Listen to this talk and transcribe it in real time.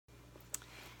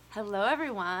Hello,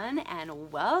 everyone,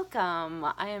 and welcome.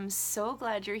 I am so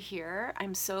glad you're here.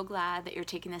 I'm so glad that you're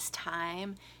taking this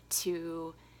time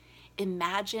to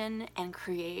imagine and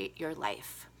create your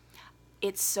life.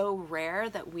 It's so rare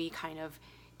that we kind of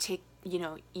take,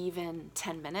 even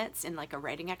 10 minutes in like a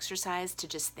writing exercise to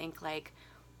just think like,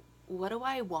 what do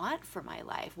I want for my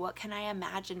life? What can I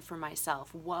imagine for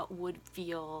myself? What would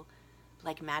feel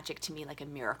like magic to me, like a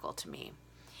miracle to me?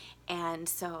 And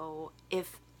so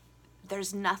if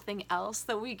there's nothing else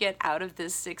that we get out of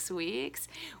this 6 weeks,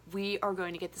 we are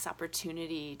going to get this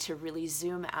opportunity to really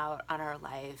zoom out on our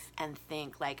life and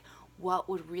think like, what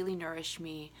would really nourish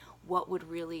me? What would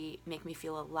really make me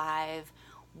feel alive?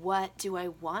 What do I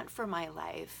want for my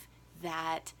life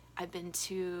that I've been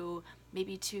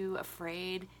maybe too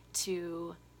afraid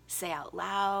to say out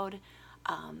loud,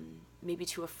 maybe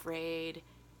too afraid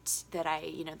that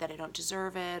I don't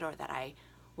deserve it or that I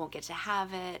won't get to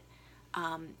have it.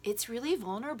 It's really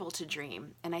vulnerable to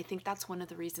dream. And I think that's one of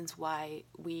the reasons why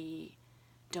we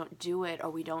don't do it, or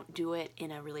we don't do it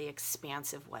in a really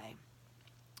expansive way.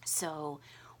 So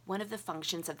one of the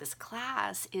functions of this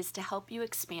class is to help you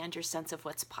expand your sense of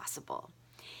what's possible.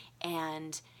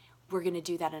 And we're going to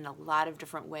do that in a lot of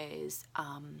different ways,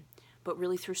 but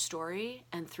really through story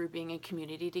and through being in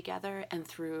community together and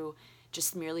through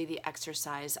just merely the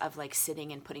exercise of like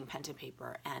sitting and putting pen to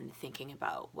paper and thinking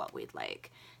about what we'd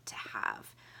like to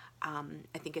have.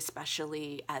 I think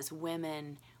especially as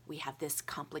women, we have this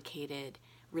complicated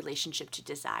relationship to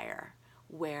desire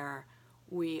where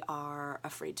we are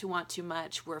afraid to want too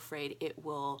much. We're afraid it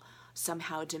will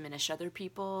somehow diminish other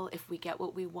people if we get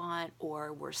what we want,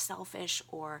 or we're selfish,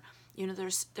 or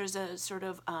there's a sort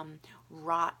of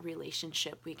rot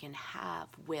relationship we can have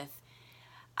with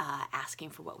asking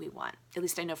for what we want. At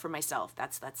least I know for myself,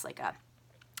 that's like a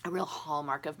real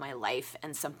hallmark of my life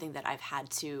and something that I've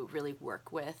had to really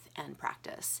work with and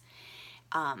practice,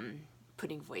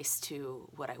 putting voice to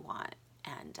what I want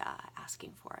and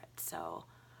asking for it. So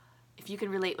if you can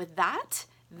relate with that,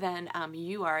 then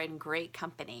you are in great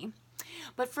company.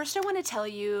 But first I want to tell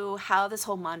you how this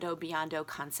whole Mondo Beyondo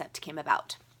concept came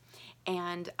about.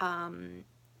 And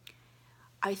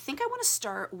I think I want to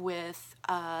start with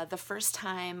the first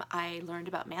time I learned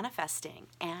about manifesting.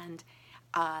 And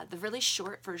the really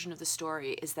short version of the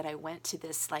story is that I went to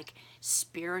this like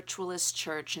spiritualist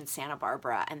church in Santa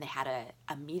Barbara, and they had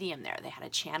a medium there. They had a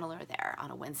channeler there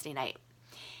on a Wednesday night.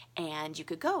 And you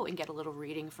could go and get a little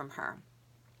reading from her.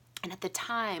 And at the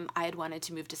time, I had wanted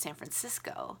to move to San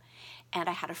Francisco, and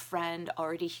I had a friend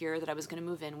already here that I was going to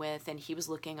move in with, and he was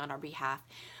looking on our behalf,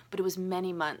 but it was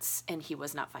many months, and he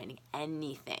was not finding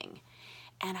anything.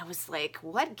 And I was like,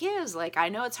 what gives? Like, I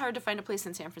know it's hard to find a place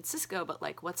in San Francisco, but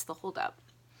like, what's the holdup?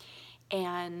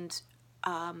 And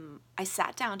I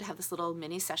sat down to have this little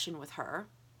mini session with her,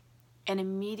 and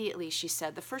immediately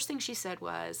the first thing she said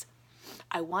was,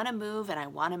 I want to move, and I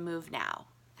want to move now.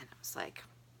 And I was like,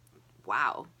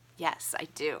 wow. Yes, I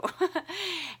do.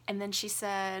 And then she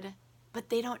said, but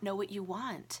they don't know what you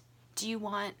want. Do you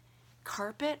want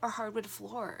carpet or hardwood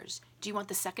floors? Do you want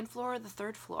the second floor or the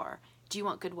third floor? Do you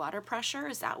want good water pressure?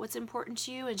 Is that what's important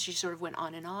to you? And she sort of went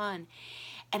on. And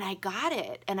I got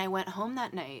it. And I went home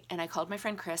that night and I called my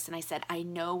friend Chris and I said, I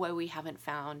know why we haven't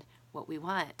found what we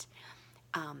want.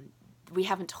 We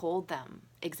haven't told them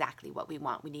exactly what we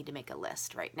want. We need to make a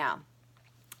list right now.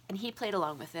 And he played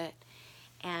along with it.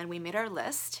 And we made our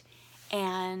list,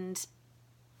 and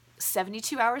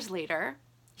 72 hours later,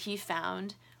 he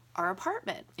found our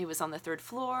apartment. It was on the third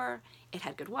floor. It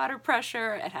had good water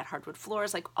pressure. It had hardwood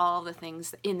floors, like all the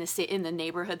things in the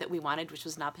neighborhood that we wanted, which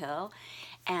was Nob Hill,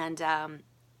 and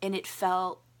it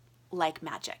felt like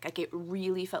magic. Like it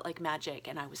really felt like magic,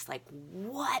 and I was like,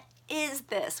 what is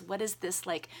this? What is this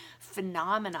like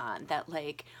phenomenon that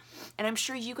like, and I'm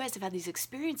sure you guys have had these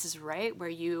experiences, right? Where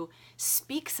you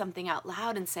speak something out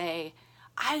loud and say,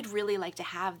 I'd really like to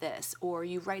have this, or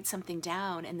you write something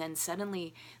down and then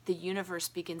suddenly the universe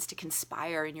begins to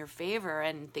conspire in your favor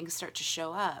and things start to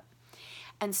show up.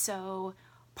 And so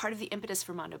part of the impetus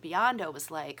for Mondo Beyondo was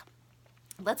like,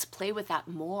 let's play with that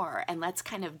more and let's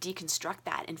kind of deconstruct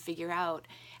that and figure out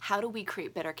how do we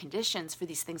create better conditions for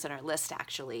these things on our list to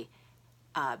actually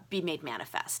be made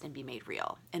manifest and be made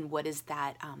real. And what is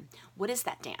that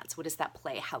dance? What is that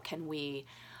play? How can we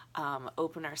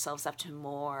open ourselves up to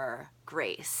more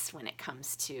grace when it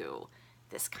comes to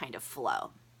this kind of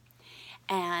flow?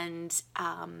 And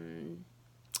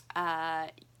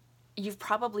you've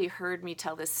probably heard me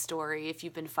tell this story if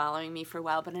you've been following me for a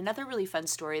while, but another really fun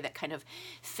story that kind of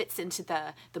fits into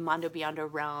the Mondo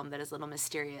Beyondo realm that is a little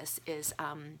mysterious is,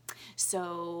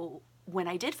 so when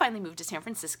I did finally move to San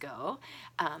Francisco,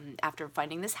 after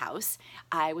finding this house,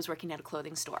 I was working at a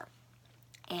clothing store.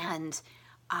 And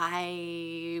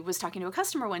I was talking to a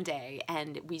customer one day,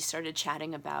 and we started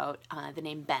chatting about the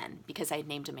name Ben, because I had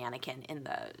named a mannequin in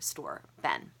the store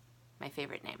Ben, my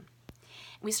favorite name.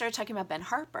 And we started talking about Ben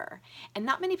Harper, and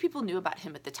not many people knew about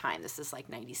him at the time. This is like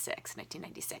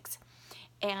 1996.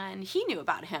 And he knew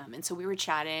about him, and so we were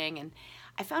chatting, and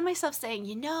I found myself saying,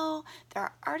 you know, there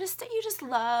are artists that you just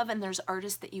love, and there's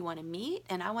artists that you want to meet,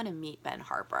 and I want to meet Ben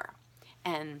Harper.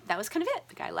 And that was kind of it.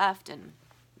 The guy left, and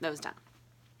that was done.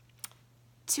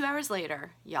 2 hours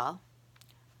later, y'all,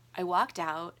 I walked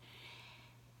out,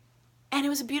 and it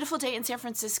was a beautiful day in San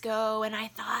Francisco, and I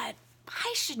thought,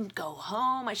 I shouldn't go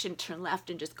home. I shouldn't turn left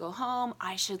and just go home.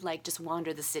 I should just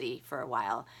wander the city for a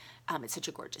while. It's such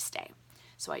a gorgeous day.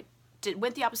 So I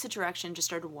went the opposite direction, just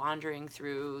started wandering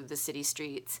through the city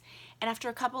streets. And after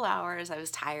a couple hours, I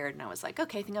was tired, and I was like,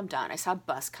 okay, I think I'm done. I saw a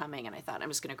bus coming, and I thought, I'm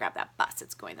just going to grab that bus.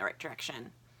 It's going the right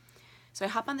direction. So I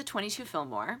hop on the 22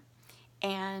 Fillmore,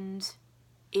 and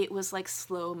it was like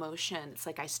slow motion. It's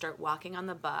like I start walking on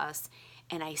the bus,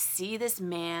 and I see this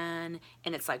man,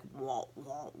 and it's like, whoa,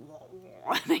 whoa, whoa,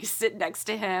 whoa. And I sit next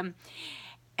to him,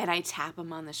 and I tap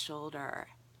him on the shoulder,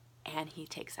 and he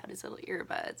takes out his little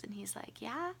earbuds, and he's like,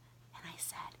 yeah? And I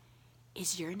said,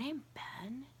 is your name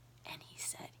Ben? And he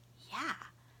said, yeah.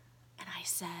 And I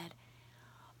said,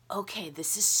 okay,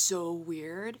 this is so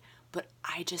weird, but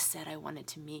I just said I wanted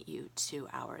to meet you 2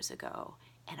 hours ago,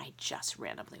 and I just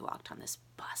randomly walked on this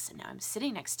bus, and now I'm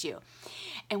sitting next to you.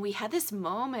 And we had this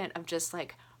moment of just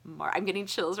like, I'm getting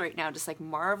chills right now, just like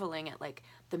marveling at like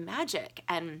the magic.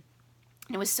 And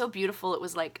it was so beautiful. It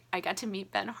was like I got to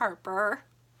meet Ben Harper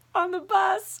on the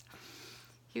bus.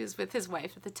 He was with his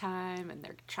wife at the time and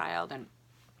their child, and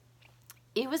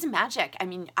it was magic. I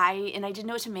mean, I didn't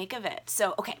know what to make of it.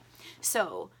 So, okay,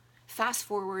 so fast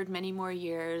forward many more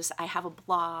years, I have a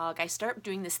blog. I start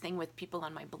doing this thing with people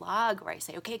on my blog where I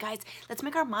say, okay, guys, let's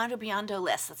make our Mondo Beyondo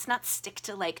list. Let's not stick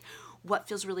to like what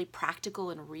feels really practical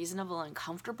and reasonable and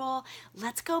comfortable.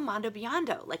 Let's go Mondo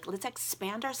Beyondo. Like, let's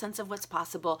expand our sense of what's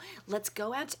possible. Let's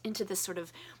go out into this sort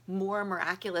of more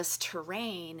miraculous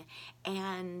terrain.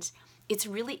 And it's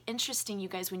really interesting, you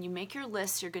guys, when you make your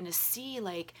lists, you're going to see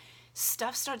like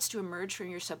stuff starts to emerge from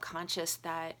your subconscious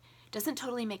that doesn't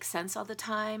totally make sense all the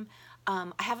time.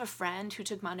 I have a friend who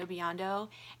took Mondo Beyondo,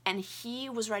 and he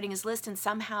was writing his list, and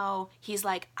somehow he's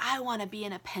like, I want to be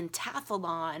in a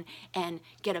pentathlon and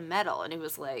get a medal. And it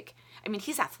was like, I mean,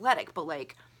 he's athletic, but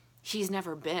like he's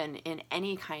never been in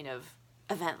any kind of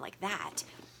event like that.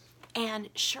 And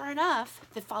sure enough,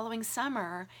 the following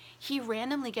summer, he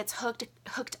randomly gets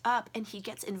hooked up, and he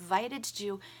gets invited to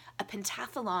do a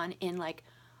pentathlon in like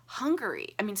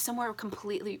Hungary. I mean, somewhere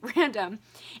completely random.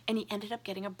 And he ended up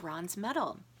getting a bronze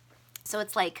medal. So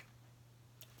it's like,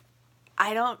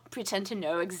 I don't pretend to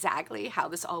know exactly how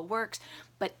this all works,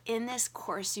 but in this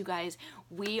course, you guys,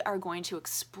 we are going to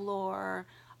explore,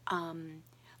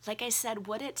 like I said,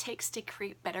 what it takes to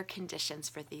create better conditions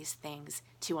for these things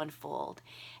to unfold.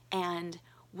 And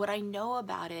what I know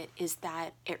about it is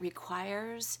that it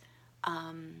requires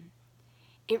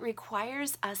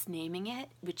us naming it,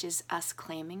 which is us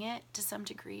claiming it to some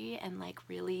degree, and like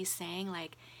really saying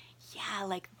like, yeah,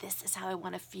 like this is how I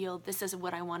want to feel, this is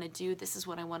what I want to do, this is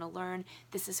what I want to learn,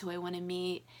 this is who I want to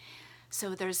meet.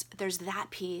 So there's that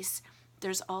piece.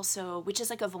 There's also, which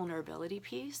is like a vulnerability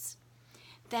piece.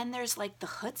 Then there's like the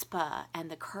chutzpah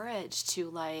and the courage to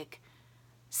like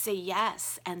say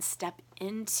yes and step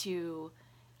into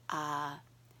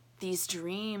these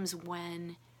dreams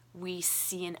when we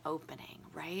see an opening,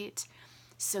 right?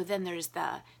 So then there's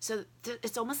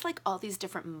it's almost like all these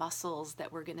different muscles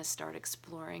that we're going to start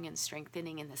exploring and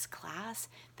strengthening in this class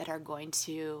that are going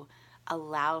to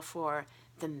allow for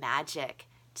the magic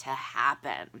to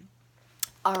happen.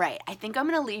 All right, I think I'm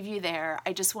going to leave you there.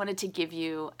 I just wanted to give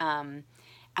you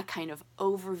a kind of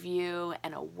overview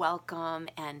and a welcome,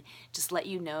 and just let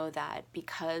you know that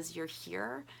because you're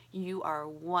here, you are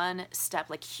one step,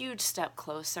 like huge step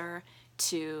closer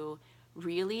to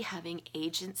really having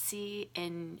agency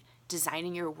in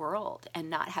designing your world and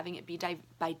not having it be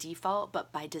by default,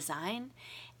 but by design.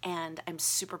 And I'm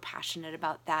super passionate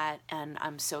about that, and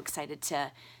I'm so excited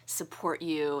to support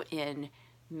you in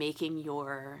making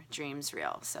your dreams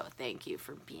real. So thank you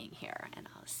for being here, and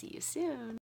I'll see you soon.